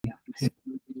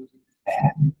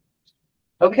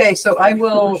Okay, so I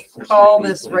will call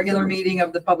this regular meeting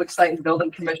of the Public Site and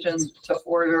Building Commission to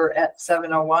order at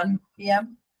 7:01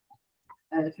 p.m.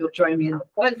 And if you'll join me in the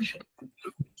pledge.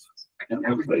 And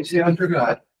everybody say under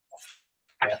God.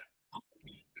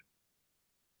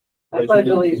 I pledge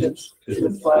allegiance to the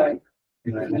flag of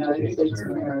the United States of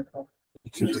America,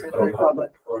 to the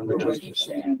republic for which it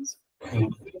stands.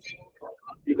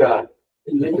 You got it.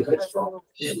 Indivisible,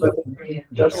 liberty,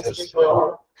 and justice for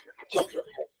all.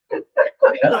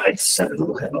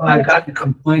 I got the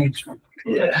complaints from,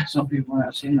 some people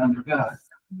not saying under God.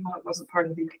 No, it wasn't part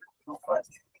of the original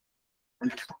pledge.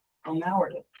 Well, now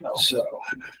we're no. So.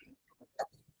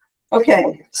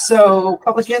 Okay, so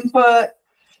public input,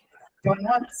 going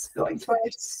once, going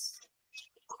twice,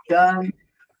 done.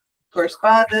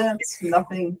 Correspondence,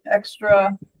 nothing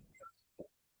extra.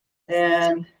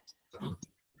 And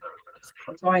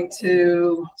we're going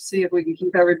to see if we can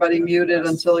keep everybody muted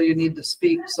until you need to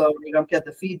speak so we don't get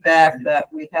the feedback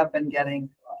that we have been getting.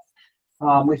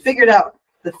 We figured out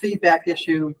the feedback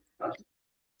issue.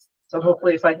 So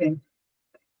hopefully if I can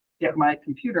get my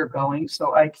computer going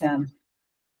so I can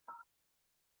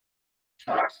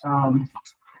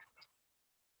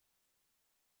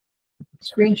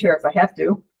screen share if I have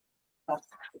to.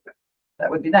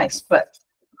 That would be nice, but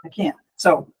I can't.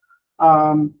 So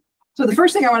the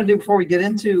first thing I want to do before we get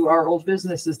into our old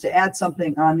business is to add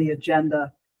something on the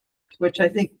agenda, which I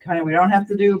think kind of we don't have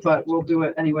to do, but we'll do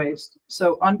it anyways.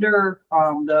 So under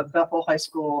the Bethel High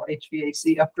School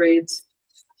HVAC upgrades,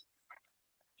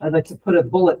 I'd like to put a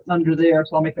bullet under there.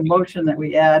 So I'll make a motion that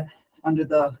we add under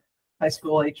the high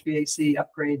school HVAC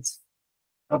upgrades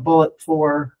a bullet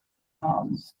for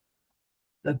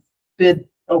the bid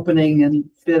opening and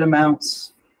bid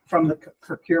amounts from the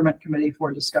procurement committee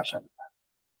for discussion.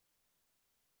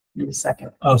 Need a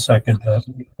second. I'll second that.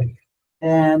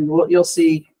 And you'll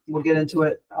see, we'll get into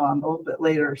it a little bit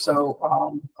later. So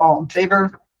all in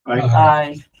favor?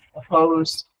 Aye.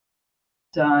 Opposed?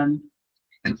 Done.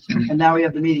 And now we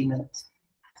have the meeting minutes.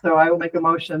 So I will make a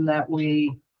motion that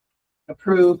we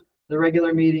approve the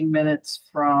regular meeting minutes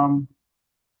from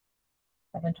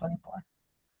 7/24.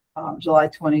 July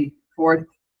 24th,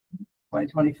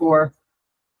 2024.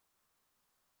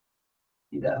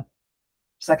 Need a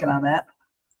second on that.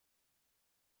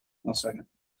 I'll second.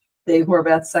 Dave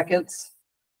Horvath seconds.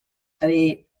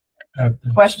 Any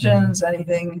questions,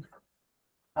 anything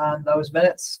on those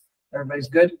minutes? Everybody's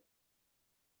good?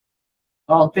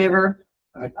 All in favor?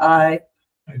 Aye. Aye.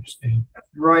 I abstain.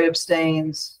 Roy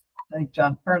abstains. I think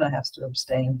John Perna has to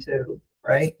abstain too,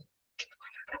 right?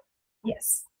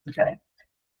 Yes. Okay.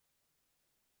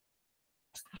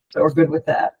 So we're good with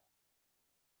that.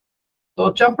 So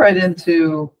we'll jump right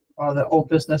into the old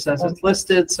business as it's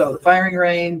listed. So the firing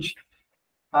range,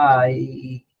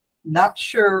 I'm not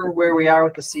sure where we are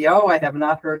with the CO. I have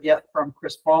not heard yet from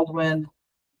Chris Baldwin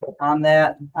on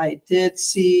that. I did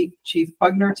see Chief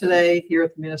Pugner today here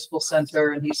at the Municipal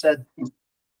Center, and he said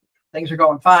things are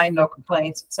going fine, no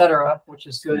complaints, etc., which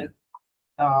is good.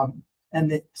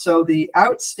 So the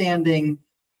outstanding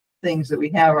things that we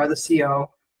have are the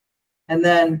CO, and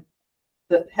then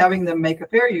having them make a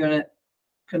fair unit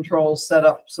controls set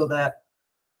up so that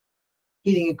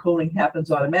heating and cooling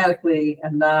happens automatically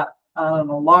and not on an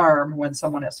alarm when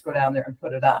someone has to go down there and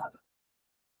put it on.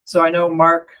 So I know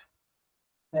Mark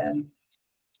and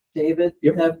David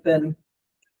have been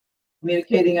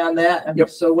communicating on that. And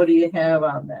so what do you have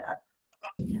on that?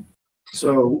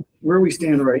 So where we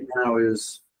stand right now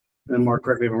is, and Mark,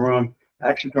 correct me if I'm wrong,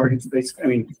 action targets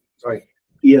basically,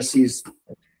 ESC's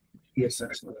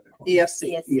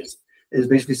ESC is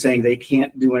basically saying they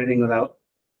can't do anything without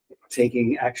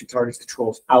taking action targets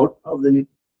controls out of the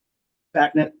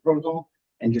BACnet protocol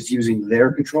and just using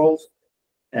their controls.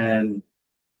 And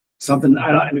something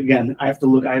I have to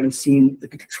look. I haven't seen the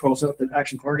control setup that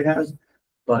Action Target has,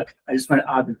 but I just find it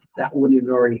odd that wouldn't have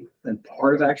already been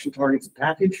part of Action Target's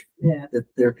package. Yeah. That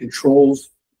their controls,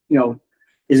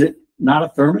 is it not a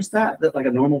thermostat that like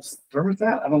a normal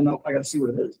thermostat? I don't know. I got to see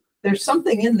what it is. There's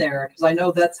something in there because I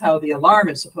know that's how the alarm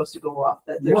is supposed to go off.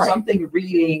 That there's something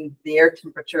reading the air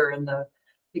temperature and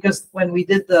because when we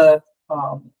did the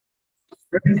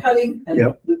ribbon cutting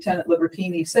and Lieutenant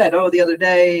Libertini said, the other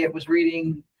day it was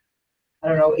reading,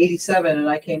 87, and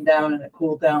I came down and it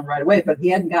cooled down right away. But he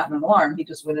hadn't gotten an alarm. He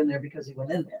just went in there because he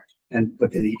went in there. But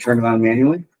did he turn it on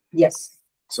manually? Yes.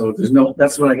 So there's no.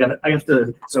 That's what I have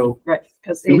to. So right,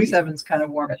 because 87 is kind of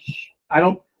warmish.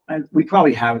 We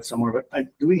probably have it somewhere,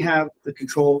 but do we have the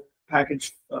control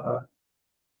package?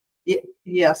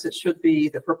 Yes, it should be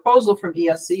the proposal from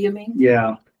ESC. You mean?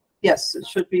 Yeah. Yes, it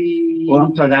should be. Well,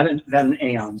 I'm sorry. That in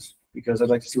Aeons. because I'd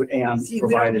like to see what Aon See, we don't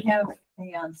provided. have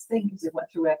Aon's thing because it went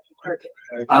through Action Target.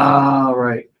 Ah,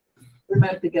 right. We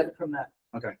might have to get it from that.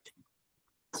 Okay.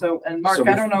 So, and Mark, So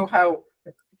I don't know how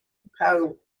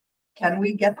can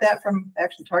we get that from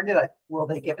Action Target? Will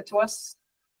they give it to us?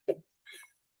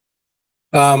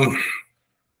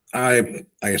 I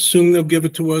assume they'll give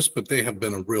it to us, but they have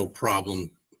been a real problem,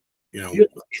 you know,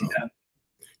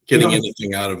 getting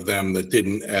anything out of them that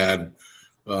didn't add,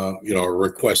 you know, a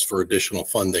request for additional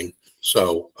funding.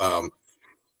 So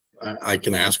I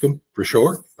can ask them for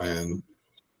sure.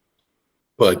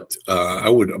 But I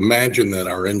would imagine that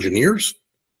our engineers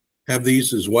have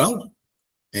these as well.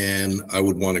 And I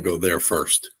would want to go there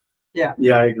first. Yeah,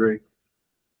 I agree.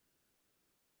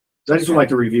 So I just would like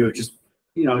to review it, just,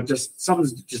 you know, just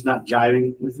something's just not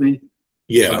jiving with me.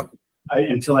 Yeah,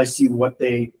 Until I see what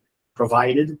they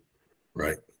provided,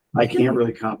 right. I can't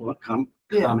really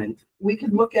comment. We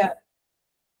can look at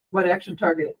what Action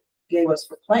Target gave us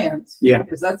for plans. Yeah.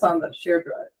 Because that's on the shared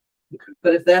drive.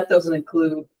 But if that doesn't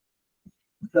include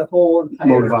the whole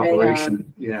Mode of entire operation,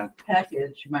 Aon yeah.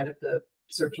 package, you might have to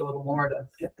search a little more to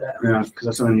get that. Yeah, because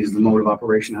that's what I need is the mode of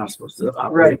operation, how it's supposed to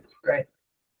operate. Right. Okay.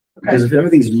 Because if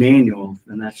everything's manual,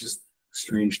 then that's just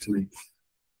strange to me.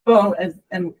 Well,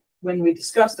 and when we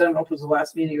discussed, I don't know if it was the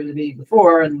last meeting or the meeting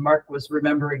before, and Mark was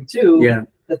remembering too. Yeah,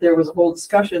 That there was a whole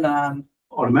discussion on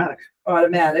automatic.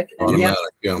 automatic. And yeah,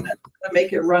 Automatic, yeah. to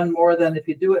make it run more than if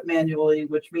you do it manually,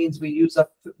 which means we use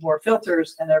up more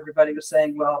filters. And everybody was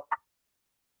saying, well,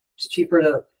 it's cheaper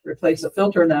to replace a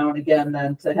filter now and again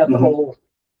than to have the Mhm. whole,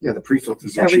 Yeah, the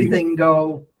pre-filters are cheap. everything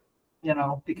go, you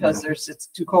know, because it's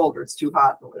too cold or it's too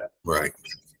hot or whatever. Right.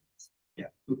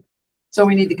 So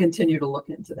we need to continue to look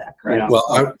into that, correct? Yeah.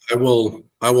 Well,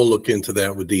 I will look into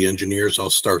that with the engineers. I'll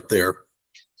start there.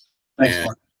 Thanks, And-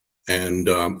 Mark. And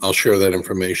I'll share that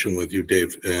information with you,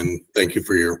 Dave, and thank you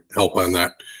for your help on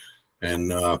that.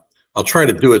 And I'll try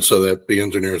to do it so that the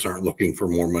engineers aren't looking for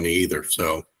more money either.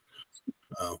 So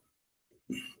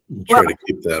we'll try to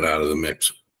keep that out of the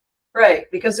mix. Right,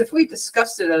 because if we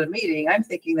discussed it at a meeting, I'm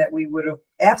thinking that we would have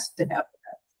asked to have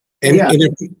And, Yeah.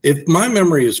 and if my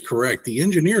memory is correct, the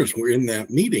engineers were in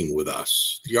that meeting with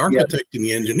us. The architect and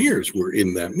the engineers were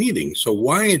in that meeting. So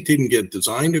why it didn't get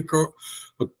designed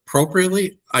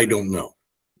appropriately, I don't know.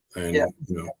 And, Yeah.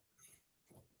 you know,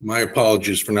 my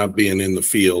apologies for not being in the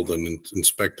field and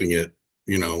inspecting it,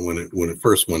 you know, when it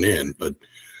first went in, but,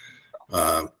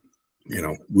 you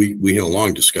know, we had a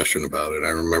long discussion about it. I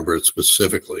remember it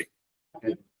specifically.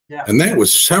 Yeah. And that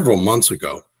was several months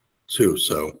ago too.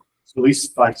 So, At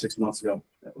least 5-6 months ago,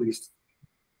 at least.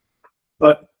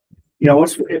 But, you know,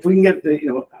 if we can get the, you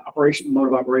know, mode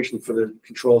of operation for the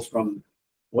controls from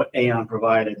what Aon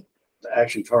provided, the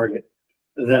Action Target,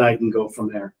 then I can go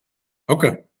from there.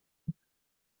 okay.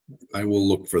 I will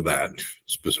look for that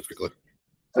specifically.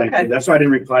 Thank Okay. you. That's why I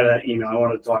didn't reply to that email. I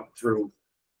wanted to talk through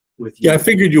with you. Yeah, I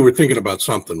figured you were thinking about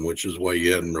something, which is why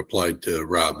you hadn't replied to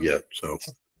Rob yet. So,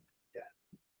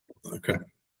 okay.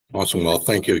 Awesome. Well,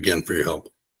 thank you again for your help.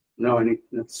 No,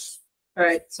 that's, All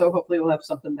right, so hopefully we'll have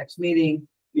something next meeting.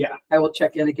 yeah. I will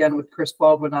check in again with Chris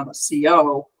Baldwin on the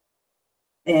CO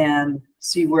and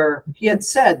see where he had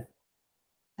said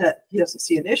that he doesn't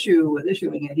see an issue with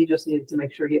issuing it. He just needed to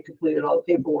make sure he had completed all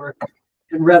the paperwork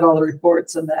and read all the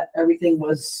reports and that everything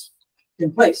was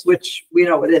in place, which we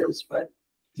know it is, but.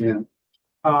 Yeah.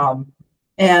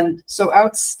 And so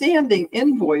outstanding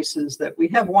invoices that we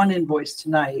have one invoice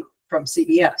tonight from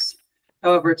CES.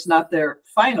 However, it's not their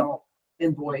final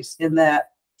invoice in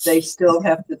that they still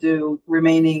have to do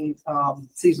remaining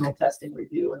seasonal testing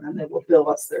review, and then they will bill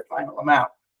us their final amount.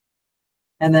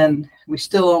 And then we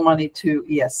still owe money to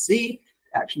ESC,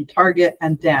 Action Target,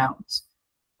 and Downs.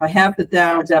 I have the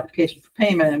Downs application for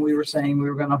payment, and we were saying we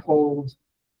were going to hold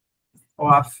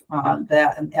off on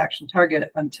that and Action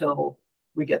Target until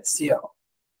we get CO.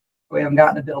 We haven't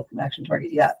gotten a bill from Action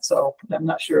Target yet, so I'm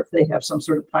not sure if they have some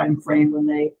sort of time frame when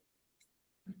they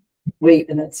wait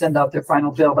and then send out their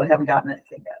final bill, but I haven't gotten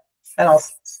anything yet.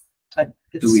 And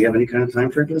Do we have any kind of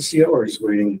time frame for the CO or is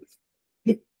waiting?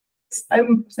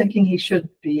 I'm thinking he should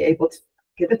be able to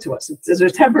give it to us. There's a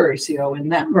temporary CO in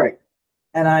that, Right.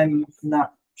 and I'm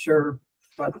not sure,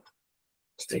 but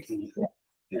It's taking.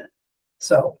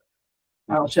 so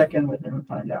I'll check in with him and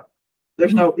find out.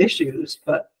 There's no issues,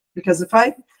 but because if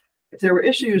there were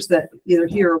issues that either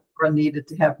here or needed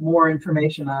to have more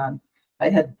information on, I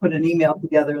had put an email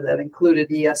together that included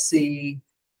ESC,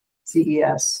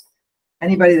 CES,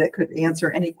 anybody that could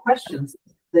answer any questions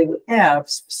they would have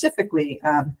specifically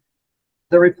on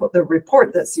the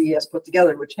report that CES put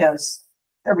together, which has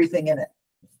everything in it.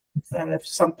 And if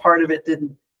some part of it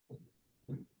didn't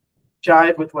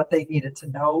jive with what they needed to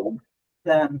know,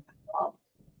 then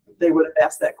they would have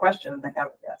asked that question and they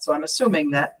haven't yet. So I'm assuming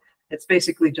that it's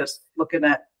basically just looking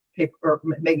at paper or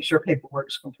making sure paperwork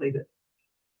is completed.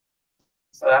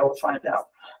 So I will find out.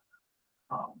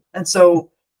 And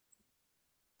so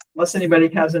unless anybody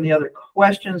has any other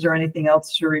questions or anything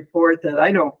else to report that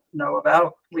I don't know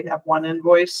about, we have one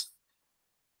invoice.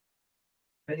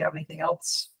 Do we have anything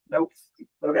else? Nope.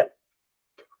 Okay.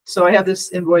 So I have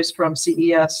this invoice from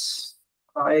CES.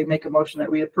 I make a motion that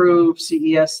we approve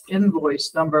CES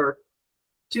invoice number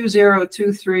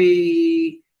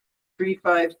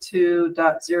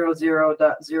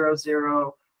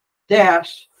 202352.00.00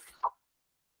 dash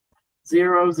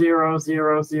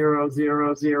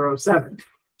 000007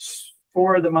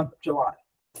 for the month of July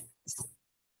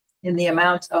in the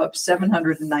amount of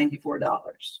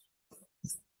 $794.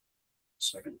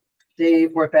 Second.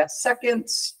 Dave Warpath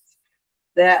seconds.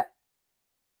 That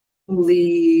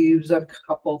leaves a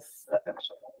couple,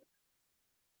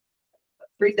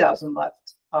 3,000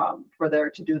 left for there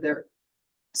to do their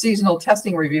seasonal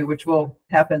testing review, which will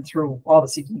happen through all the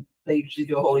season. They usually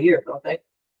do a whole year, don't they?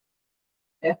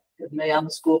 Yeah, and they on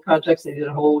the school projects, they did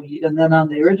a whole year, and then on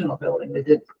the original building, they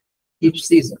did each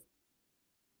season.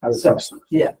 So,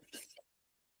 yeah.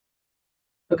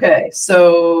 Okay,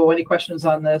 so any questions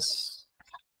on this?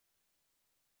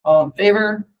 All in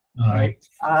favor? Aye.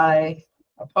 Aye.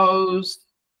 Opposed?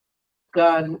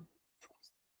 Done.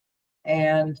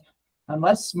 And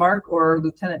unless Mark or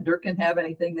Lieutenant Durkin have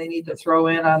anything they need to throw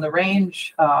in on the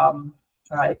range,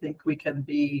 I think we can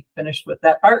be finished with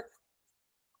that part.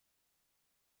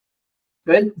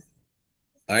 Good.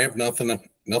 I have nothing to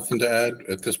add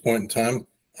at this point in time.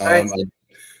 All right.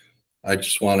 I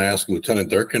just want to ask Lieutenant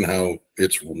Durkin how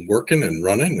it's working and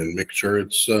running and make sure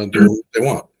it's doing what they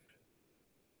want.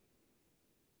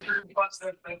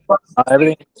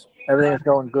 Everything is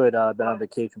going good. I've been on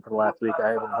vacation for the last week. I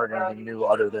haven't heard anything new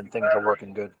other than things are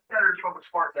working good. Hello,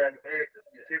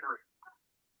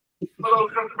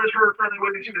 Commissioner Friendly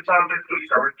Witness to the time that police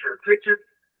are jurisdiction.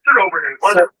 Turn over and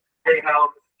So-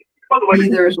 by the way,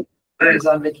 Either is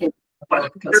on vacation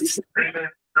because he's, I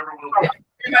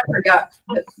forgot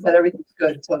that everything's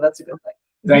good, so that's a good thing.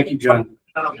 Thank you, John.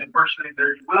 Impersonate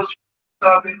there. You will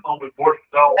stop it on the board.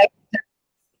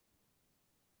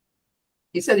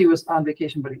 He said he was on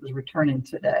vacation, but he was returning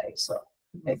today, so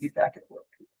maybe back at work.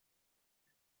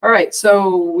 All right,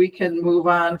 so we can move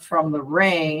on from the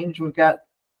range. We've got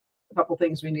a couple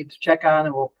things we need to check on,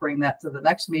 and we'll bring that to the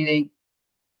next meeting.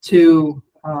 To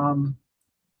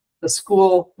the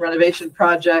school renovation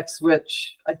projects,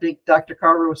 which I think Dr.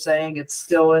 Carver was saying it's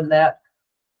still in that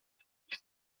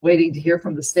waiting to hear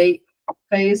from the state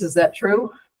phase. Is that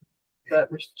true? That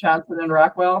Johnson and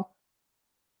Rockwell?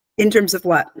 In terms of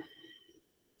what?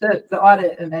 The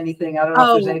audit and anything. I don't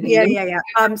know if there's anything.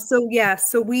 Yeah.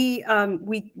 So we I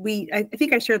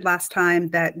think I shared last time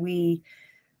that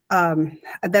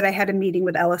that I had a meeting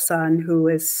with Ellison, who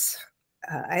is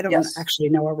I don't actually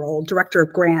know her role, Director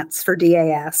of Grants for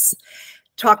DAS.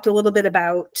 Talked a little bit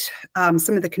about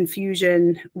some of the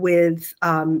confusion with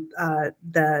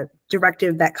the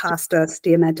directive that Costas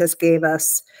Diamantis gave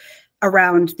us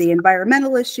around the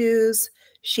environmental issues.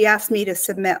 She asked me to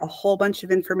submit a whole bunch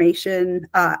of information.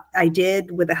 I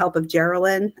did with the help of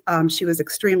Geraldine. She was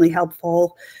extremely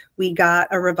helpful. We got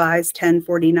a revised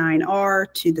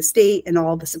 1049R to the state and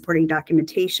all the supporting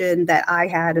documentation that I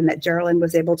had and that Geraldine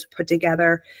was able to put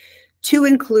together to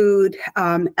include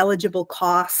eligible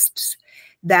costs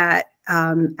that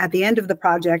at the end of the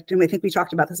project, and I think we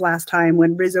talked about this last time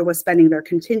when Rizzo was spending their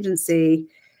contingency,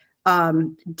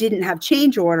 didn't have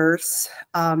change orders,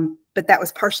 but that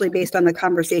was partially based on the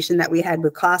conversation that we had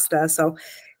with Costa. So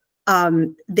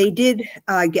they did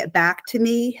get back to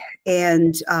me,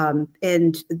 and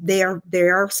they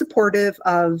are supportive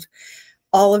of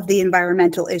all of the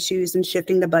environmental issues and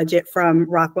shifting the budget from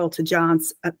Rockwell to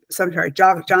Johnson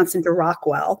to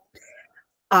Rockwell.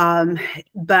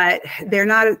 But they're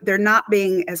not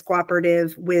being as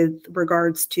cooperative with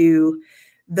regards to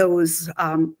those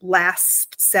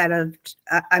last set of,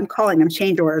 I'm calling them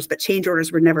change orders, but change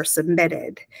orders were never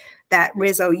submitted, that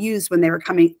Rizzo used when they were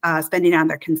spending on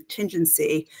their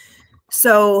contingency.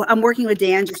 So I'm working with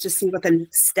Dan just to see what the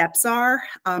steps are.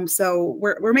 So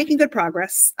we're making good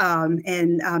progress.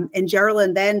 And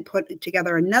Geraldine then put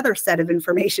together another set of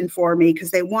information for me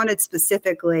because they wanted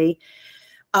specifically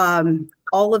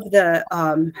all of the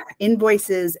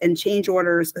invoices and change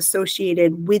orders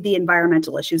associated with the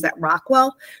environmental issues at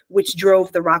Rockwell, which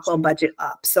drove the Rockwell budget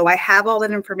up. So I have all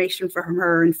that information from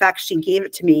her. In fact, she gave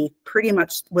it to me pretty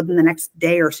much within the next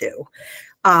day or two.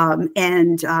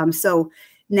 So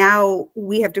now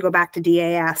we have to go back to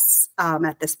DAS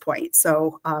at this point.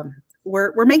 So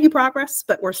we're making progress,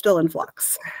 but we're still in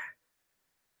flux.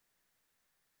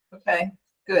 Okay,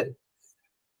 good.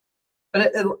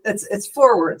 But it's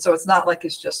forward, so it's not like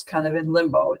it's just kind of in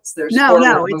limbo. There's No,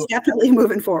 forward it's movement. definitely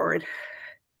moving forward.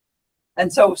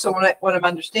 And so what I'm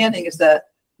understanding is that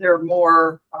they're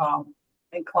more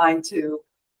inclined to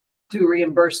do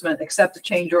reimbursement, accept the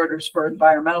change orders for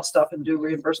environmental stuff and do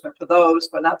reimbursement for those,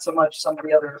 but not so much some of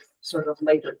the other sort of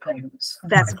later things.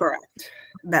 That's correct.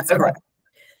 That's Okay. correct.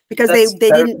 Because That's they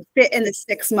better. didn't fit in the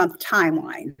 6-month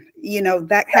timeline. You know,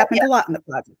 that happened a lot in the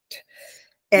project.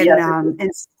 And, Yeah.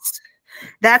 and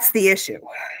that's the issue,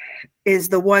 is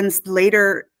the ones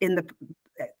later in the,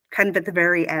 kind of at the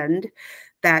very end,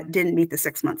 that didn't meet the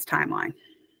 6 months timeline.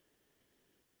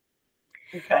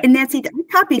 Okay. And Nancy, I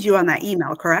copied you on that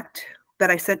email, correct? That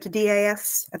I sent to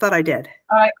DAS? I thought I did.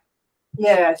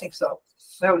 Yeah, I think so.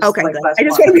 That was Okay, like good. last I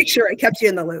just month. want to make sure I kept you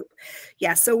in the loop.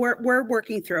 Yeah, so we're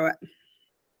working through it.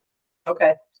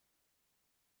 Okay.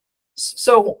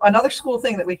 So another school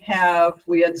thing that we had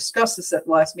discussed this at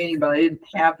the last meeting, but I didn't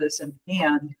have this in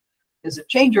hand, is a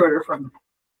change order from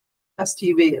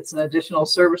STV. It's an additional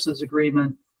services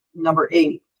agreement, number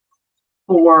 8,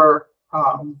 for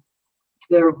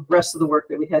the rest of the work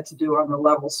that we had to do on the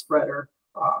level spreader.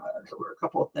 There were a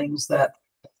couple of things that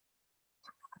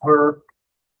were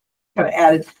kind of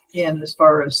added in as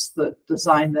far as the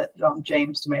design that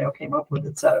James DeMeo came up with,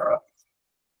 et cetera.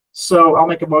 So I'll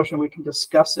make a motion, we can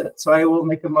discuss it. So I will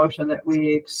make a motion that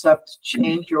we accept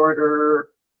change order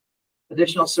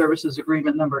additional services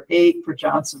agreement number 8 for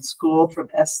Johnson School from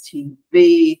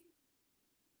STV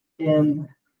in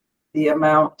the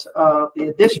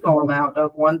additional amount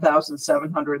of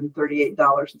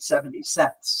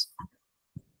 $1,738.70.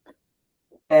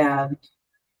 And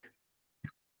I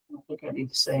don't think I need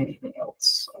to say anything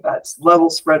else. That's level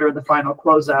spreader in the final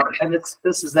closeout. And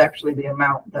this is actually the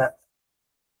amount that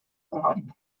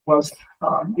was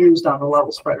used on the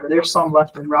level spreader. There's some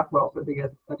left in Rockwell for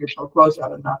the additional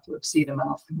closeout and not to exceed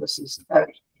amount. And this is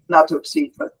not to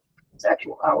exceed, but it's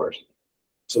actual hours.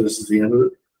 So this is the end of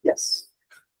it? Yes.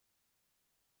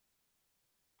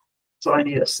 So I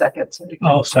need a second.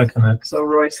 I'll second it. So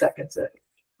Roy seconds it.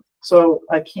 So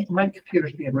I can't, my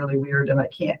computer's being really weird and I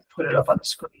can't put it up on the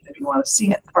screen if you want to see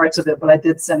it, parts of it, but I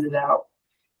did send it out.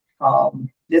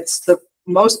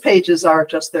 Most pages are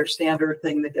just their standard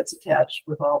thing that gets attached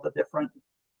with all the different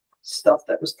stuff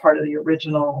that was part of the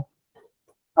original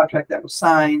contract that was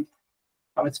signed.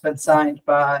 It's been signed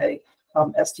by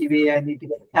STV. I need to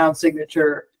get the town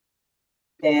signature.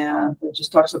 And it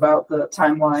just talks about the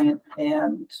timeline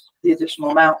and the additional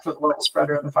amount for the level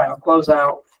spreader and the final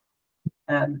closeout.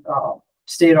 And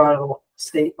state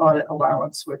audit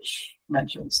allowance, which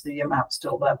mentions the amount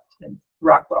still left in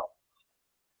Rockwell.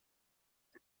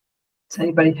 Does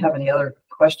anybody have any other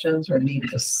questions or need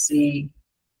to see?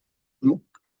 Will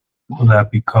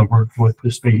that be covered with the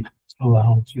state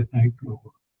allowance, you think?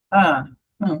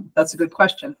 That's a good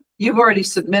question. You've already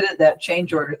submitted that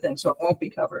change order thing, so it won't be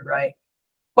covered, right?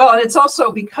 Well, and it's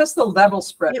also because the level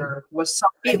spreader was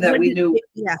something that we knew.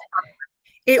 Yeah.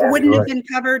 It wouldn't have been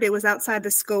covered. It was outside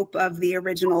the scope of the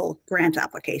original grant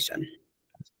application.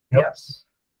 Yes.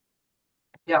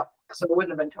 Yeah, so it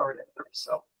wouldn't have been covered at first,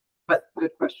 so, but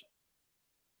good question.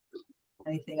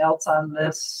 Anything else on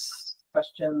this?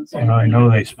 Questions? And I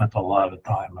know they spent a lot of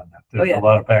time on that. There's yeah. a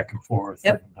lot of back and forth.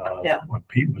 Yep. And, Yeah. When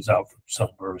Pete was out from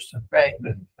Sunburst, and Right.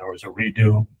 then there was a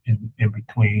redo in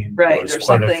between. Right, There was there's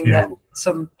quite a something that few.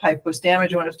 some pipe was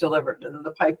damaged when it was delivered, and then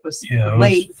the pipe was Yeah, it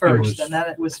late was- first, it was- and then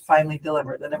it was finally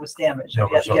delivered, and it was damaged. There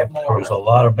and we had was to a, get there more. was a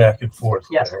lot of back and forth.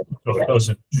 Yes. there. So Yeah.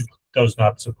 it does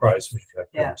not surprise me that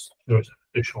Yeah. there was an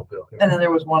additional bill here. And then there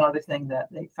was one other thing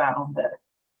that they found that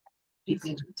he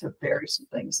needed to bury some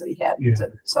things that he had. Yeah.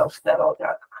 So that all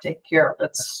got taken care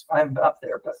of. I'm up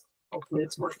there, but hopefully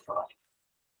it's working fine.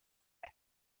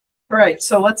 All right,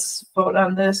 so let's vote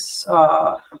on this,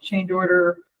 change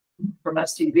order from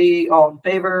STV. All in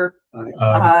favor?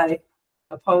 Aye.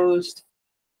 Opposed?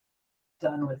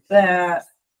 Done with that.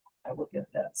 I will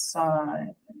get that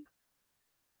signed.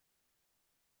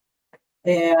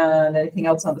 And anything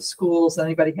else on the schools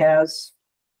anybody has?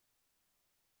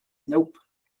 Nope.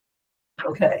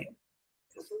 Okay.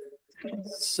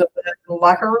 So the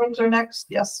locker rooms are next?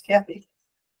 Yes, Kathy?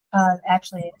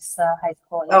 Actually, it's high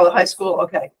school. Oh, the high school,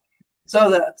 okay.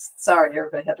 So sorry,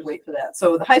 everybody had to wait for that.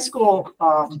 So the high school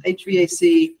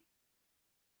HVAC,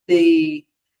 the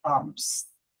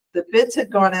bids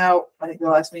had gone out, I think the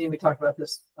last meeting we talked about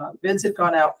this, bids had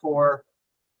gone out for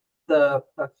the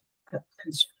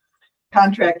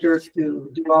contractor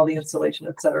to do all the installation,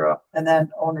 et cetera, and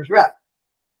then owner's rep.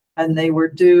 And they were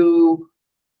due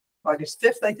August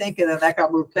 5th, I think, and then that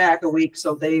got moved back a week,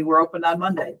 so they were open on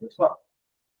Monday as well.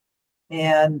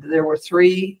 And there were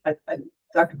three,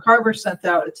 Dr. Carver sent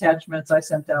out attachments. I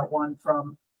sent out one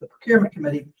from the procurement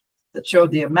committee that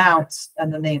showed the amounts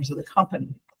and the names of the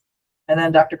company. And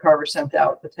then Dr. Carver sent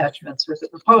out attachments with the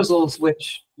proposals,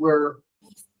 which were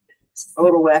a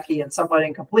little wacky and somewhat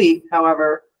incomplete.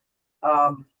 However,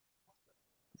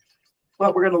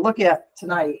 what we're going to look at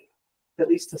tonight, at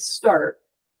least to start,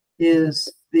 is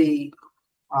the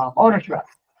owner's rep.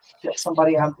 Get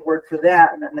somebody on board for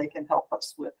that, and then they can help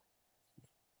us with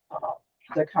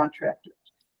the contractor.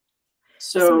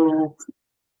 So,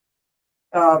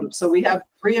 so we have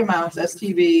three amounts: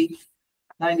 STV,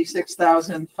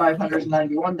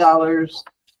 $96,591;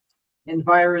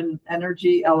 Environ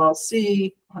Energy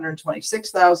LLC,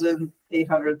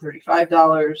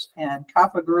 $126,835; and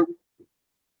Kappa Group,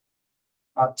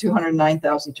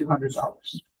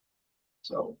 $209,200.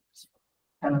 So,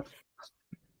 kind of.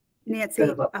 Nancy,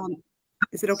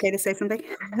 is it okay to say something?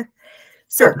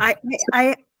 Sure. So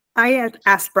I had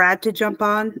asked Brad to jump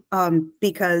on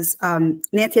because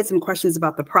Nancy had some questions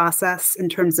about the process in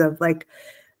terms of like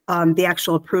the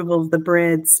actual approval of the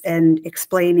bids and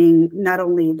explaining not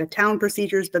only the town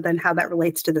procedures, but then how that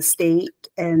relates to the state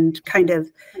and kind of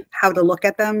how to look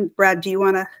at them. Brad, do you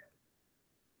want to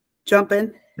jump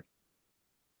in?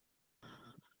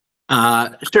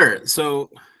 Sure. So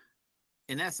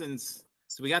in essence,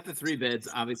 so we got the three bids.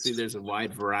 Obviously, there's a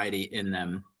wide variety in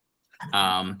them.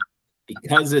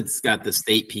 Because it's got the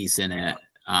state piece in it,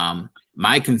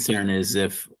 my concern is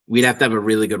if we'd have to have a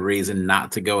really good reason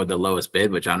not to go with the lowest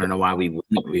bid, which I don't know why we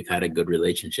wouldn't. We've had a good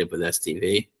relationship with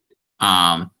STV.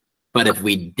 But if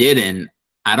we didn't,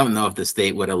 I don't know if the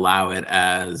state would allow it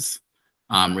as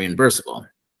reimbursable.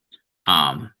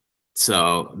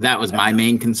 So that was my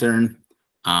main concern.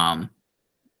 And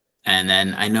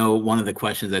then I know one of the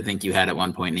questions I think you had at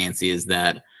one point, Nancy, is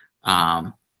that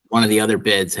one of the other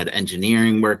bids had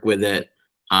engineering work with it,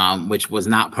 which was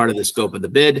not part of the scope of the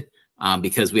bid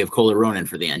because we have Kohler Ronan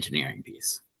for the engineering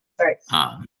piece. Right.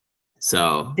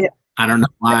 So yeah. I don't know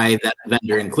why that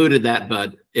vendor included that,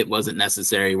 but it wasn't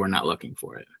necessary. We're not looking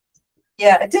for it.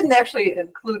 Yeah, it didn't actually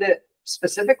include it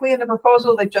specifically in the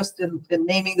proposal. They just, in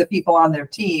naming the people on their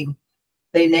team,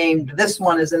 they named this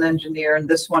one as an engineer and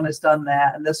this one has done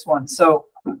that and this one. So,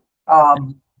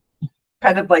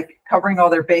 kind of like covering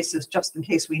all their bases just in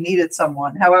case we needed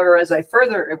someone. However, as I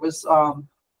further, it was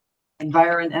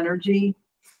Environ Energy.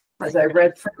 As I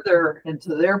read further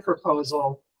into their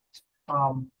proposal,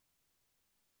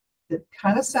 it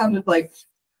kind of sounded like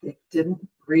they didn't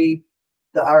read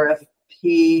the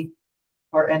RFP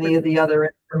or any of the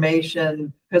other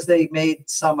information because they made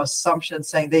some assumptions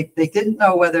saying they didn't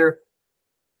know whether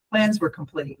plans were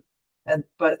complete,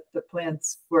 but the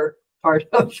plans were part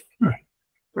of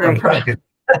Right.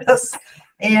 process.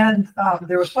 And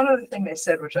there was one other thing they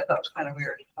said, which I thought was kind of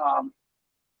weird.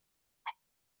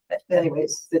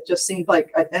 Anyways, it just seemed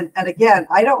like, and again,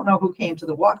 I don't know who came to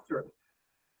the walkthrough.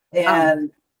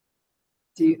 And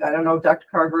I don't know, Dr.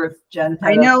 Carver, if Jen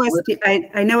had I know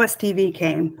STV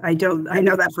came. I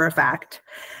know that for a fact.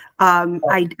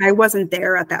 I wasn't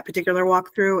there at that particular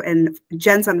walkthrough, and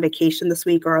Jen's on vacation this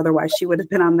week, or otherwise she would have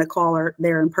been on the call or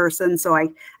there in person. So I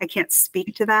can't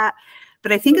speak to that.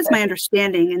 But I think it's my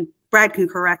understanding, and Brad can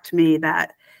correct me,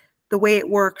 that the way it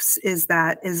works is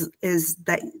that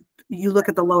you look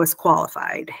at the lowest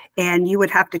qualified, and you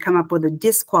would have to come up with a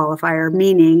disqualifier,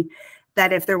 meaning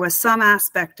that if there was some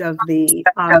aspect of the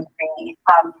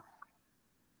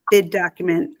bid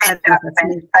document, I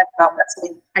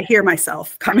hear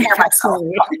myself coming back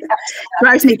slowly.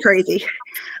 Drives me crazy.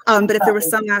 But if there was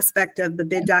some aspect of the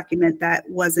bid document that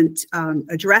wasn't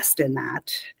addressed in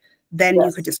that, then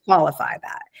you could disqualify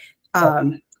that.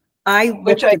 I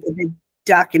looked at the bid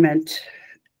document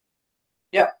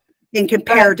and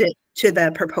compared it to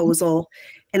the proposal,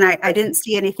 and I didn't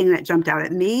see anything that jumped out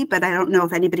at me, but I don't know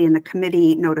if anybody in the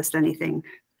committee noticed anything.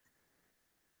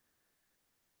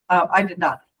 I did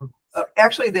not.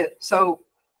 Actually, so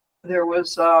there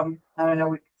was, I don't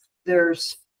know,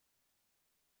 there's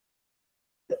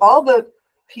all the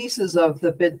pieces of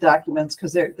the bid documents,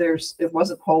 because it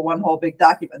wasn't one whole big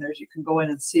document. You can go in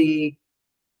and see,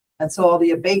 and so all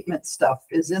the abatement stuff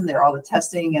is in there, all the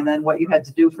testing, and then what you had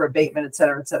to do for abatement, et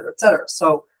cetera, et cetera, et cetera.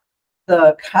 So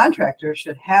the contractor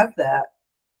should have that,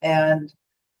 and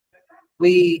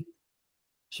we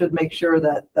should make sure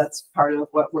that that's part of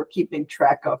what we're keeping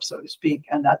track of, so to speak,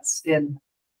 and that's been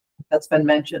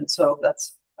mentioned. So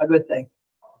that's a good thing.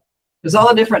 There's all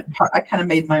the different I kind of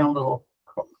made my own little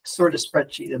sort of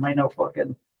spreadsheet in my notebook,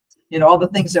 and all the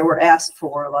things that were asked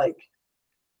for, like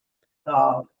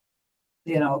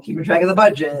you know, keeping track of the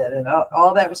budget and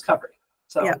all that was covered.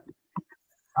 So, Yeah.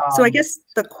 So I um, guess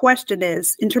the question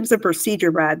is, in terms of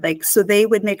procedure, Brad, like, so they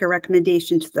would make a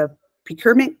recommendation to the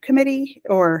procurement committee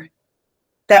or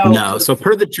that? No. No, so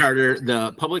per the charter,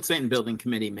 the Public Site and Building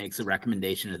Committee makes a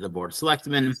recommendation to the Board of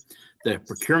Selectmen. The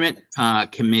Procurement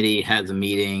Committee has a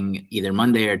meeting either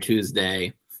Monday or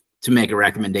Tuesday to make a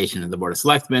recommendation to the Board of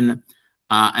Selectmen,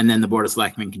 and then the Board of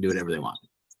Selectmen can do whatever they want,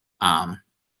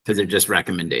 because they're just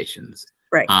recommendations.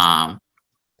 Right.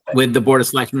 With the Board of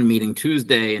Selectmen meeting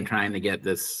Tuesday and trying to get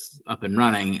this up and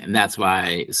running, and that's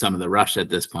why some of the rush at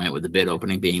this point with the bid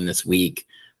opening being this week,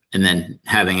 and then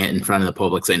having it in front of the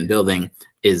Public Site and Building,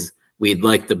 is we'd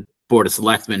like the Board of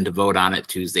Selectmen to vote on it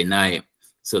Tuesday night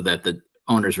so that the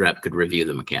owner's rep could review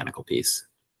the mechanical piece.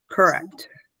 Correct.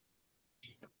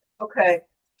 Okay,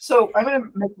 so I'm going to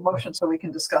make a motion so we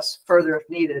can discuss further if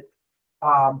needed.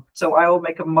 So I will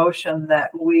make a motion that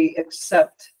we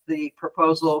accept the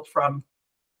proposal from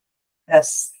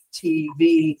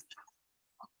STV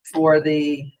for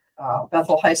the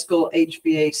Bethel High School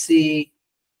HVAC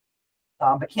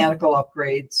mechanical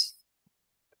upgrades.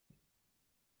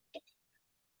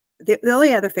 The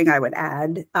only other thing I would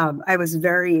add, I was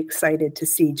very excited to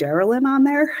see Geraldine on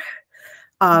there.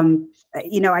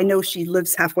 You know, I know she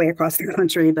lives halfway across the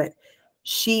country, but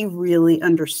she really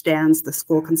understands the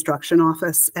school construction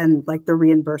office and like the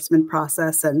reimbursement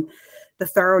process and the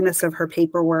thoroughness of her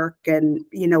paperwork. And,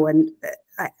 you know, and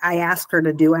I ask her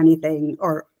to do anything,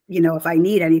 or, you know, if I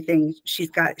need anything, she's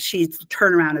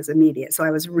turnaround is immediate. So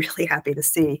I was really happy to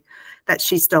see that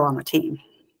she's still on the team.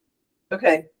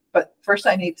 Okay, but first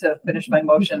I need to finish my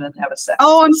motion and have a second.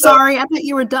 Oh, I'm So- sorry. I thought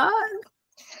you were done.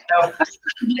 No,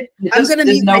 I'm going to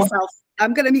mute myself.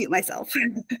 I'm going to mute myself.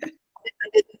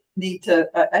 Need to,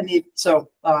 I need, so,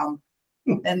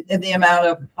 in the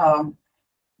amount of,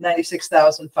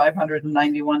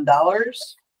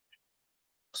 $96,591.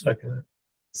 Second.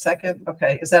 Second,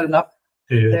 okay, is that enough?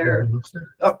 There.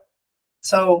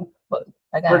 So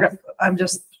I'm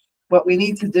just, what we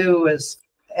need to do is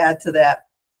add to that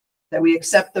we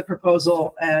accept the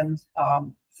proposal and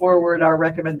forward our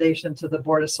recommendation to the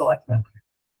Board of Selectmen.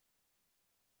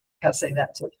 Gotta say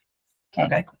that too.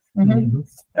 Okay, Mhm.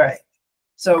 all right.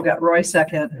 So we got Roy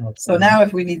second. So now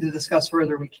if we need to discuss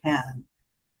further, we can.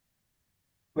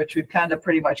 Which we've kind of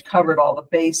pretty much covered all the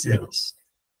bases.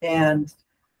 And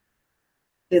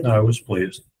I was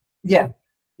pleased. yeah,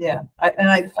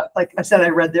 I like I said, I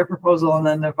read their proposal and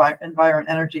then the Environ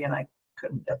Energy, and I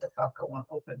couldn't get the Falco one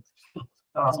open.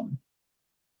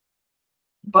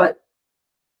 But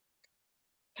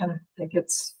kind of think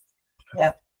it's,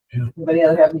 yeah. Yeah. Anybody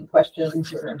else have any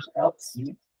questions or anything else?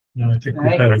 No, I think All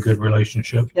we've right. had a good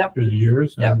relationship Yep. through the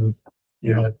years. Yep. And,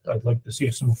 you know, I'd like to see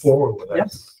us move forward with Yep.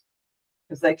 that.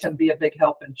 Because they can be a big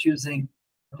help in choosing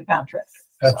the contract.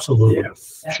 Absolutely.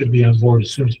 Yeah. Should be on board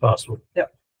as soon as possible.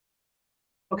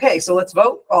 Okay, so let's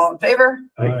vote. All in favor?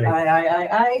 Aye.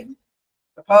 Aye.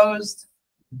 Opposed?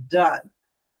 Done.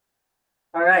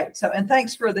 All right. So, and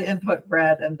thanks for the input,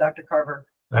 Brad and Dr. Carver.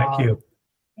 Thank you.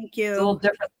 Thank It's a you. little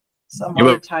different some You're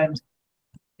other times.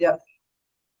 Yeah.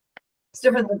 It's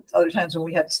different than other times when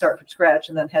we had to start from scratch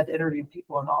and then had to interview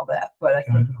people and all that, but I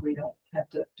think we don't have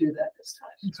to do that this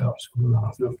time. So,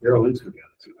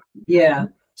 yeah.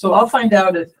 So I'll find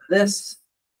out if this,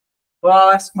 well,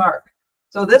 I'll ask Mark.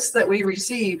 So this that we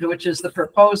received, which is the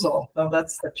proposal, oh,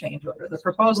 that's the change order. The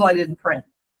proposal I didn't print.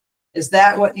 Is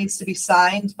that what needs to be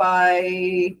signed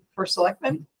by First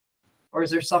Selectman? Or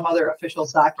is there some other official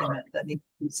document that needs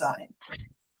to be signed?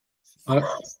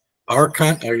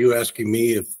 Are you asking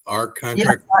me if our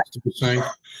contract needs to be signed?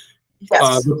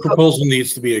 Yes. The proposal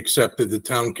needs to be accepted. The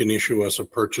town can issue us a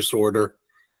purchase order.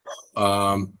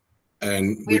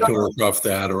 And we can work off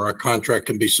that, or our contract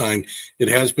can be signed. It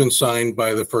has been signed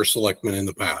by the First Selectman in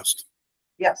the past.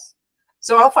 Yes.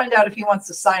 So I'll find out if he wants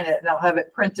to sign it and I'll have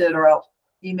it printed, or I'll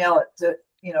email it to,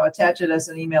 you know, attach it as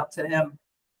an email to him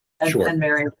and, Sure. and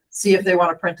Mary, see if they want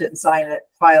to print it and sign it,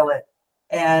 file it.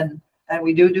 And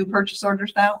we do purchase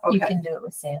orders now? You Okay, can do it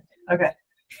with Sam. okay.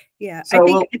 Yeah,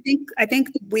 So I think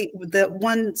the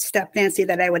one step, Nancy,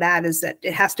 that I would add is that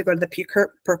it has to go to the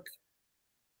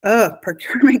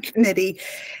procurement committee,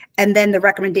 and then the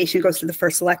recommendation goes to the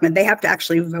First Selectman. They have to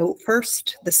actually vote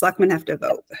first. The selectmen have to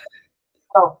vote.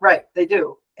 Oh, right, they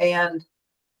do. And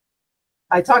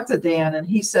I talked to Dan and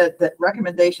he said that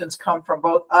recommendations come from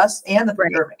both us and the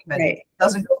procurement committee. right. It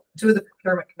doesn't go to the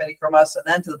procurement committee from us and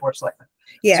then to the Board of Selectmen.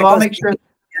 Yeah. So it I'll goes- make sure,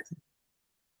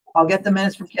 I'll get the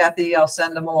minutes from Kathy, I'll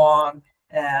send them along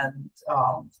and,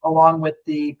 along with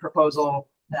the proposal,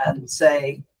 and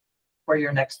say, for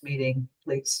your next meeting,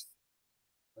 please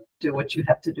do what you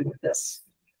have to do with this.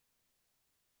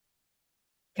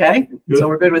 Okay, so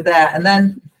we're good with that. And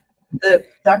then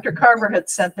Dr. Carver had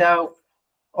sent out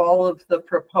all of the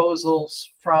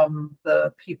proposals from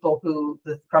the people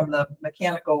from the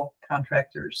mechanical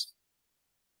contractors.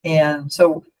 And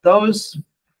so those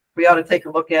we ought to take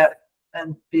a look at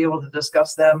and be able to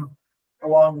discuss them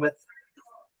along with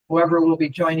whoever will be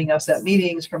joining us at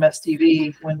meetings from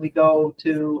STV when we go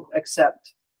to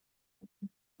accept.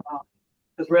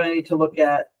 Because we're going to need to look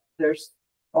at, there's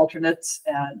alternates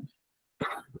and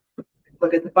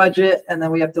look at the budget, and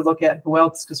then we have to look at who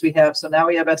else, because so now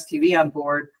we have STV on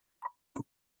board.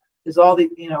 Is all the,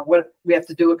 what we have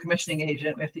to do a commissioning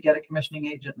agent, we have to get a commissioning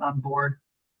agent on board.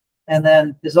 And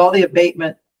then is all the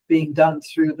abatement being done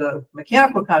through the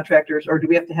mechanical contractors, or do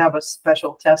we have to have a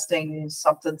special testing,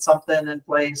 something in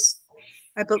place?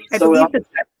 I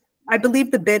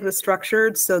believe the bid was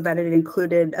structured so that it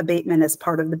included abatement as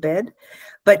part of the bid,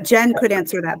 but Jen could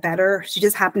answer that better. She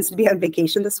just happens to be on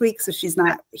vacation this week, so she's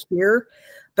not here,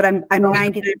 but I'm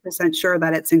 99% sure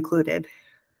that it's included.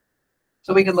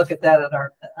 So we can look at that at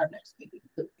our next meeting.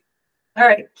 All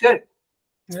right, good.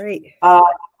 All right.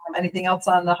 Anything else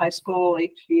on the high school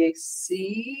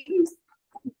HVAC?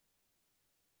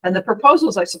 And the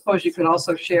proposals, I suppose you could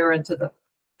also share into the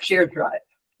shared drive.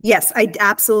 Yes, I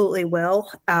absolutely will.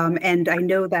 And I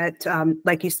know that,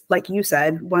 like you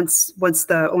said, once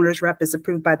the owner's rep is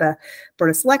approved by the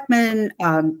Board of Selectmen,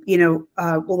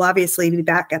 we'll obviously be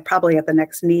back probably at the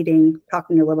next meeting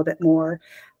talking a little bit more.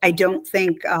 I don't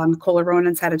think Kohler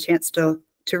Ronan's had a chance to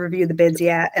review the bids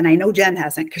yet, and I know Jen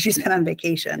hasn't because she's been on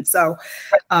vacation. So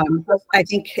I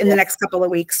think in the next couple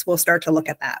of weeks we'll start to look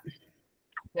at that.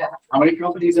 Yeah. How many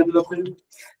companies ended up in?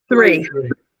 3.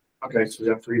 Okay, so we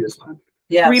have 3 this time.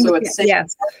 Yeah, 3, so it's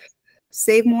yes.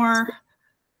 Save More.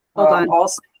 Hold on.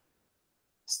 Also,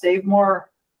 Save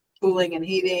More Cooling and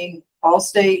Heating,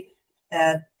 Allstate,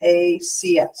 and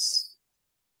ACS.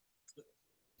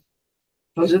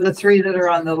 Those are the 3 that are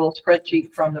on the little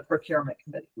spreadsheet from the procurement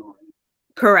committee.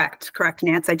 Correct,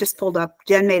 Nance. I just pulled up.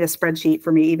 Jen made a spreadsheet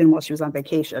for me even while she was on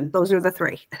vacation. Those are the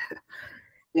 3.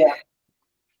 Yeah,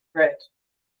 great.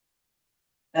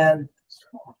 And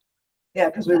yeah,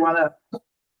 because we want to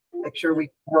make sure we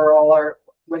cover all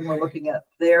when we're looking at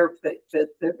their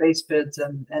base bids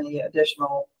and any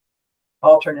additional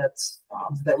alternates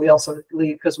that we also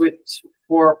leave, because we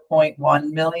 4.1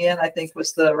 million, I think,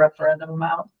 was the referendum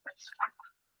amount.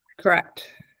 Correct.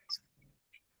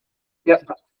 Yep.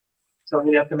 So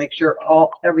we have to make sure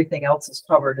everything else is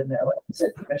covered in there.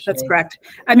 That's correct.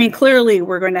 I mean, clearly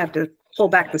we're going to have to pull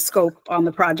back the scope on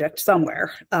the project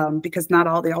somewhere because not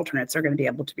all the alternates are going to be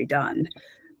able to be done.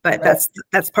 But right.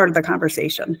 that's part of the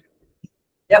conversation.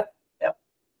 Yep.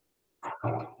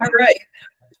 All right.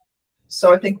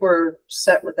 So I think we're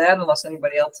set with that, unless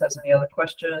anybody else has any other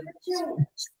questions.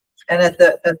 And if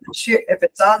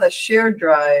it's on the shared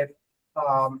drive,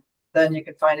 then you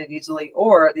can find it easily.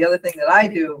 Or the other thing that I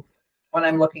do when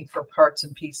I'm looking for parts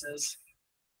and pieces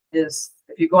is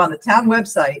if you go on the town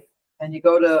website and you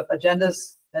go to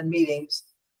agendas and meetings,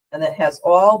 and it has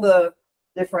all the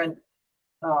different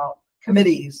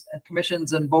committees and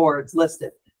commissions and boards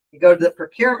listed. You go to the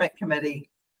procurement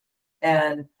committee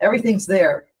and everything's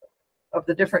there of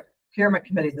the different procurement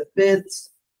committee, the bids,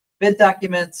 bid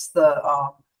documents,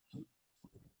 the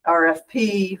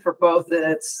RFP for both.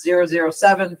 It's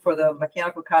 007 for the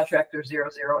mechanical contractor,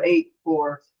 008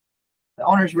 for the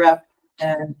owner's rep,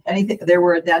 and anything. There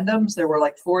were addendums. There were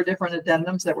like 4 different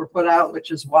addendums that were put out,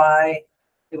 which is why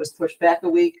it was pushed back a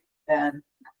week. And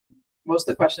most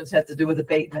of the questions had to do with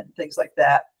abatement and things like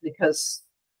that, because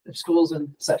the school's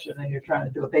in session and you're trying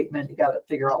to do abatement, you got to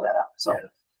figure all that out. So,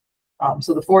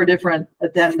 so the 4 different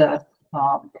addenda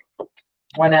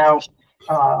went out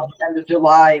end of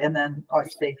July, and then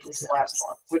August 8th was the last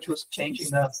one, which was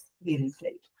changing the meeting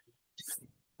date.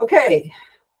 Okay,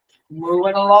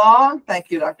 moving along. Thank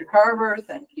you, Dr. Carver.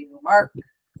 Thank you, Mark.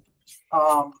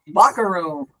 Locker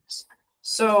rooms.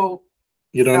 So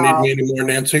you don't need me anymore,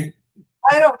 Nancy?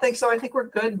 I don't think so. I think we're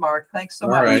good, Mark. Thanks so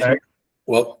much. All right.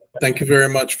 Well, thank you very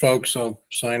much, folks. I'll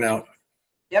sign out.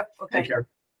 Yep. Okay. Take care.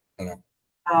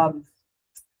 The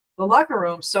locker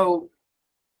room. So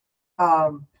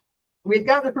we've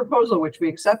got the proposal, which we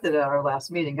accepted at our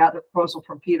last meeting. Got the proposal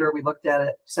from Peter. We looked at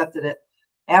it, accepted it.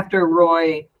 After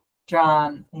Roy,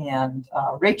 John, and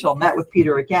Rachel met with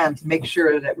Peter again to make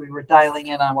sure that we were dialing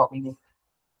in on what we need.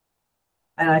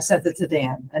 And I sent it to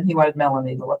Dan, and he wanted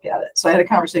Melanie to look at it. So I had a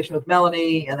conversation with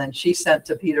Melanie, and then she sent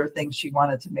to Peter things she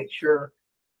wanted to make sure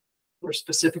were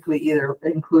specifically either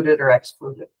included or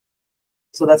excluded.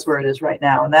 So that's where it is right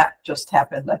now. And that just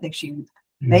happened. I think she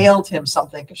mailed him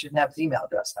something because she didn't have his email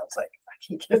address. I was like, I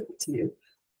can't give it to you.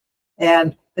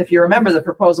 And if you remember, the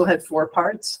proposal had 4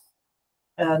 parts.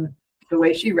 And the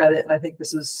way she read it, and I think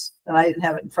this is, and I didn't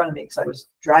have it in front of me because I was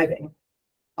driving.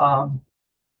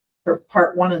 For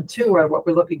part 1 and 2 are what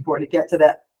we're looking for to get to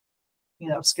that,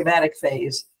 schematic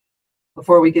phase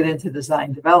before we get into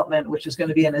design development, which is going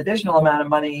to be an additional amount of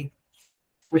money,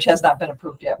 which has not been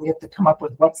approved yet. We have to come up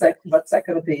with what's that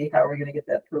going to be, how are we going to get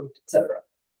that approved, et cetera.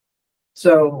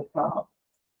 So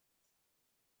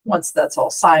once that's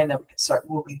all signed, then we can start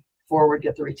moving forward,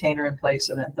 get the retainer in place,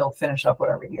 and then they'll finish up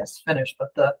whatever he has to finish.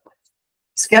 But the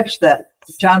sketch that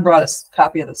John brought us a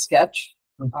copy of the sketch.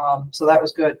 So that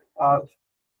was good of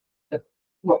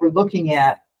what we're looking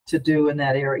at to do in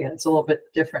that area. It's a little bit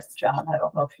different, John. I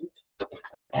don't know if you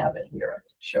have it here. I can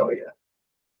show you.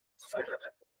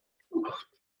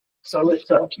 So it's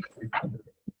a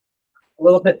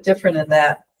little bit different in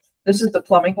that this is the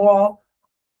plumbing wall.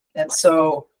 And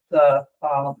so the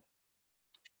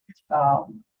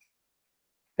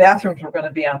bathrooms are going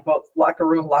to be on both locker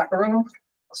room.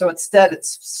 So instead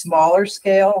it's smaller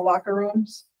scale locker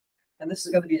rooms. And this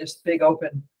is going to be just big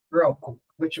open room,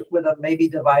 which with a maybe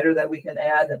divider that we can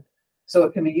add. And so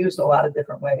it can be used a lot of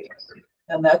different ways.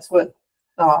 And that's what,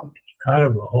 kind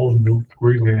of a whole new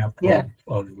revamp. Yeah.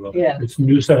 Yeah. It's a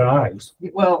new set of eyes.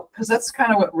 well, because that's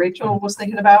kind of what Rachel was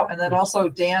thinking about. And then also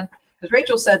Dan, because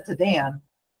Rachel said to Dan,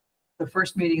 the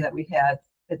first meeting that we had,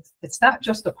 it's not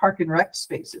just a park and rec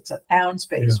space, it's a town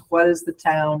space. Yeah. What does the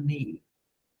town need?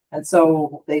 And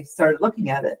so they started looking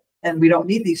at it, and we don't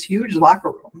need these huge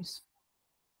locker rooms.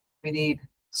 We need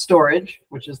storage,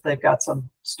 which is they've got some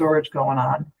storage going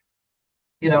on.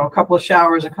 A couple of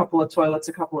showers, a couple of toilets,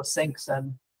 a couple of sinks,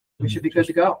 and we should be good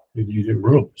to go. You need it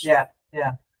rooms. Yeah.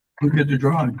 Look at the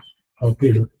drawings. Oh,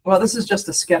 Peter, Well, this is just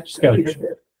a sketch. that Peter did.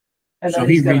 And So then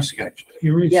he he's gonna- resketched it he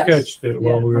resketched it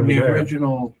while we were from the there.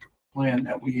 original plan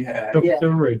that we had. Took Yeah. the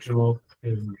original,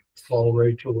 and while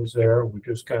Rachel was there, we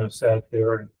just kind of sat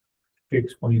there and she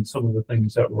explained some of the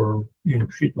things that were,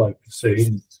 she'd like to see.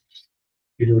 And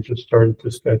Peter just started to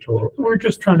schedule. We're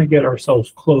just trying to get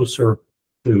ourselves closer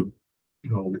to,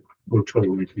 which way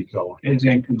we'd be going. Is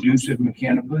it conducive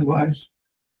mechanically wise?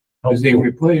 Because they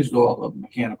replaced all the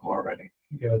mechanical already.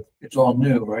 Yeah, It's all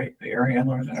new, right? The air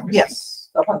handlers and everything. Yes,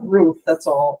 up on the roof, that's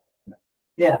all.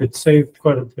 Yeah, it saved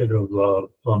quite a bit of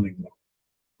plumbing.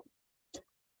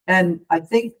 and I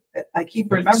think, I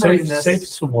keep remembering Saved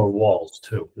this. some more walls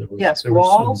too. Yes, there was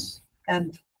some- walls,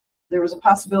 and there was a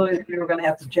possibility that we were gonna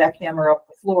have to jackhammer up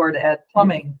the floor to add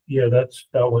plumbing, Yeah, that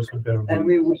wasn't gonna and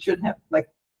be, we shouldn't have,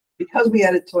 because we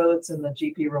added toilets in the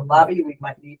GP room lobby, we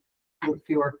might need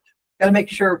fewer. Gotta make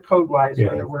sure code wise Yeah.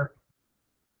 whether we're,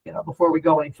 before we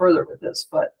go any further with this,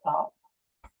 but,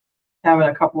 having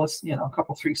a couple of, a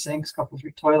couple 3 sinks, couple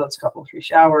 3 toilets, couple 3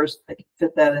 showers, they can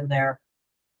fit that in there.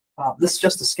 This is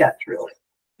just a sketch, really,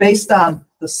 based on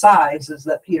the sizes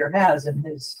that Peter has in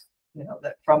his,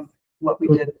 that from what we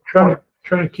did. trying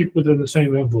to keep within the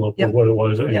same envelope Yep. of what it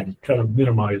was Yep. and kind of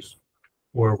minimize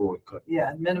wherever we could.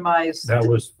 Yeah, and minimize That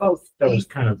was both.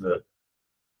 kind of the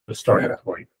starting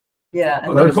point. Yeah,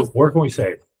 and Where can we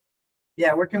save?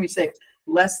 yeah, where can we say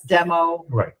less demo,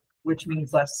 Right. which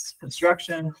means less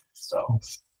construction, so.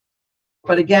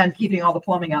 But again, keeping all the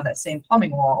plumbing on that same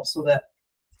plumbing wall so that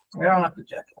we don't have to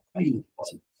check.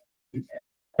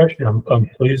 Actually, I'm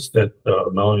pleased that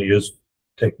Melanie is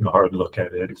taking a hard look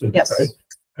at it. And Yes.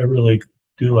 I really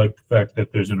do like the fact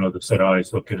that there's another set of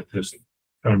eyes looking at this,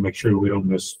 trying to make sure we don't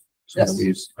miss some Yes. of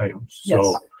these items.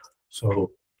 Yes.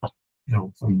 So,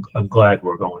 I'm glad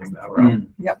we're going that route.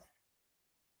 Yep.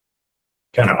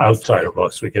 Kind of outside of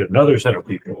us, we get another set of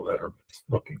people that are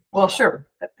looking. Well, sure,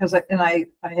 because I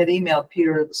had emailed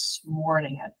Peter this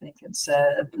morning, I think, and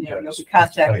said, you'll be Yes, I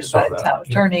contacted saw by the that, town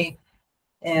yeah. attorney.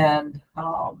 And,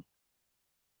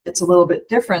 it's a little bit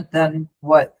different than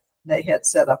what they had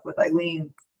set up with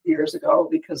Eileen years ago,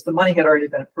 because the money had already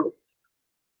been approved.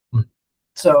 Hmm.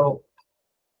 So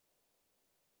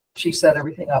she set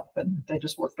everything up and they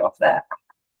just worked off that.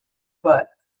 But,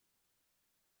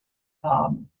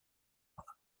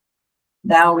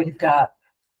 now we've got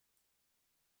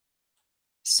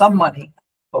some money,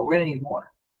 but we're gonna need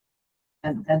more.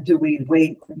 And do we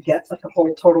wait and get like a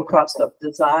whole total cost of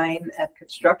design and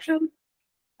construction?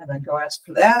 And then go ask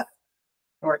for that?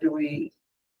 Or do we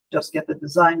just get the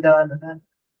design done and then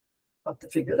have to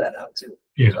figure that out too?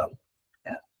 Yeah. So,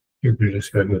 yeah. You're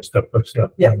just gonna go step by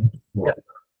step. Yeah. More.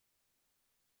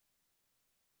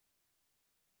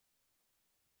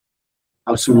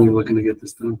 How soon are you looking to get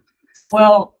this done?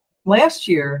 Well, last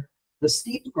year, the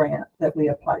STEEP grant that we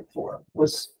applied for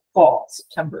was fall,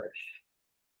 September-ish.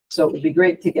 So it would be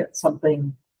great to get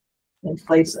something in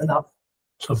place enough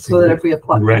so that something if we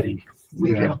apply, ready.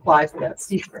 we can apply for that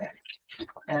steep grant.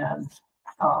 And,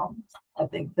 I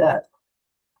think that,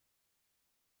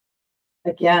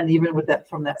 again, even with that,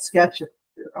 from that sketch,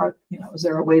 is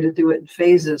there a way to do it in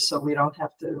phases so we don't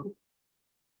have to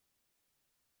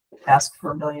ask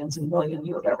for millions and millions,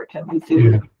 whatever can we do?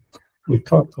 Yeah. We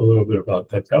talked a little bit about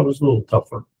that. That was a little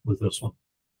tougher with this one.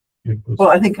 It was, Well,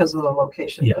 I think because of the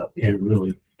location. yeah, it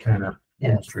really kind of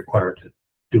is required to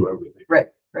do everything Right.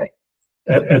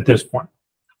 at this point.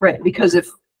 Right, because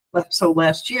so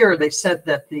last year, they said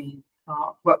that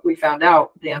what we found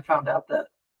out, Dan found out that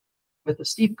with the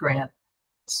steep grant,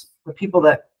 the people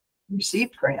that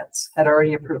received grants had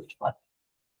already approved money.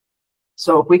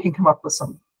 So if we can come up with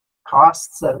some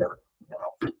costs that are,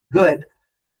 good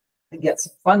and get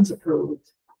some funds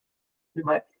approved, we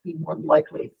might be more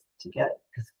likely to get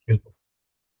the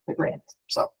grant.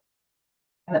 So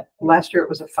last year it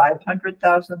was a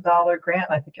 $500,000 grant.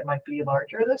 I think it might be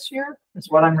larger this year, is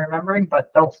what I'm remembering,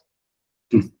 but don't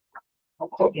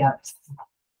quote me on it.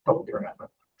 Totally remember.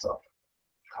 So,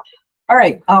 all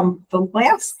right. The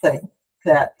last thing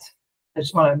that I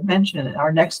just want to mention,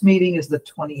 our next meeting is the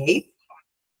 28th.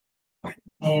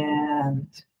 And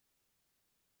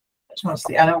I just want to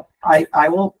see, I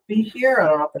will be here. I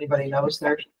don't know if anybody knows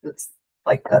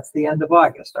that's the end of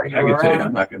August. Are you I can tell you, I'm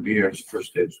around? not gonna be here. It's the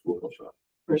first day of school, so.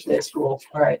 First day of school.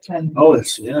 All right. And Oh,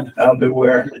 it's, yeah. I'll be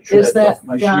wearing the Is treads that- off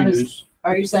my John, is- shoes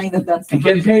are you saying that that's the and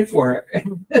getting first, paid for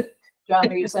it. John,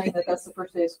 are you saying that that's the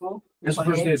first day of school? It's the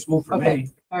first day of school for Okay. me.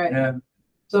 All right. Yeah,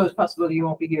 So it's possible you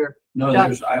won't be here. no,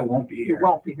 John- I won't be You here.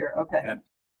 won't be here. Okay. Yeah.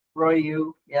 Roy,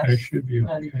 you, yes. I should be. And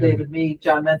okay. David, me,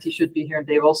 John Menti should be here, and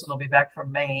Dave Olson will be back from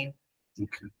Maine.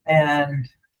 Okay. And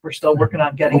we're still working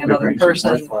on getting Hope it another brings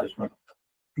some person. butterflies, but-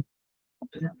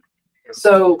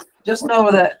 So just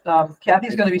know that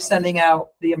Kathy's going to be sending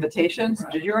out the invitations.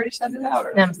 Did you already send it out?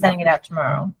 or- I'm sending it out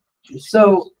tomorrow.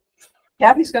 So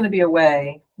Kathy's going to be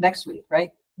away next week,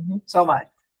 right? Mhm. So am I.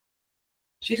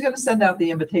 She's going to send out the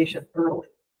invitation early.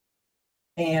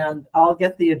 And I'll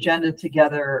get the agenda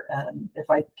together, and if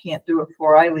I can't do it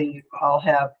before I leave, I'll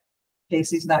have,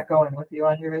 Casey's not going with you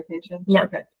on your vacation? Yeah.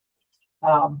 Okay.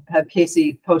 Have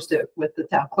Casey post it with the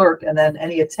town clerk, and then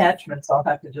any attachments, I'll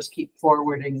have to just keep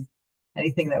forwarding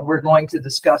anything that we're going to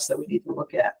discuss that we need to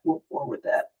look at. We'll forward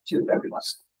that to everyone.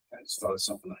 I just thought of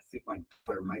something. I think my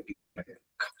Twitter might be like a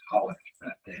college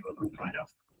that day, but we'll find out.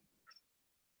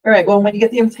 All right, well, when you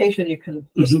get the invitation, you can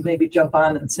just maybe jump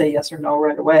on and say yes or no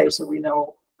right away, so we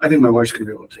know. I think my wife's gonna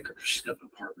be able to take her, she's got an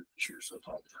apartment this year, so it's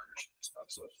all furnished and stuff,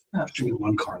 so Oh. she'll get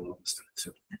one car loan instead of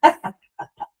two.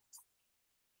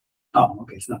 Oh,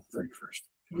 okay, it's not the 31st.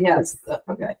 Yes,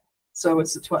 okay. So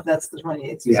it's that's the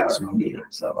 28th. Yeah, is so- our meeting.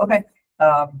 So, okay.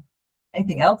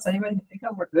 Anything else? Anybody think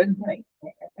of? We're good, right?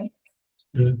 Okay.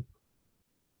 Good.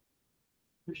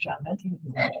 Who's John Menti?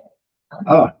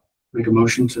 Oh, make a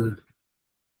motion to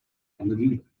end the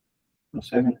meeting. A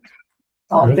second.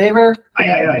 All in favor?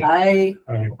 Aye, aye, aye. Aye,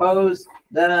 All right. opposed,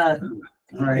 done.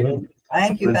 All right.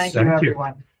 Thank you, Thank you.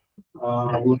 everyone.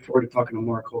 I look forward to talking to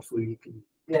Mark. Hopefully he can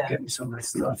Yeah, get me some nice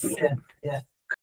stuff. yeah.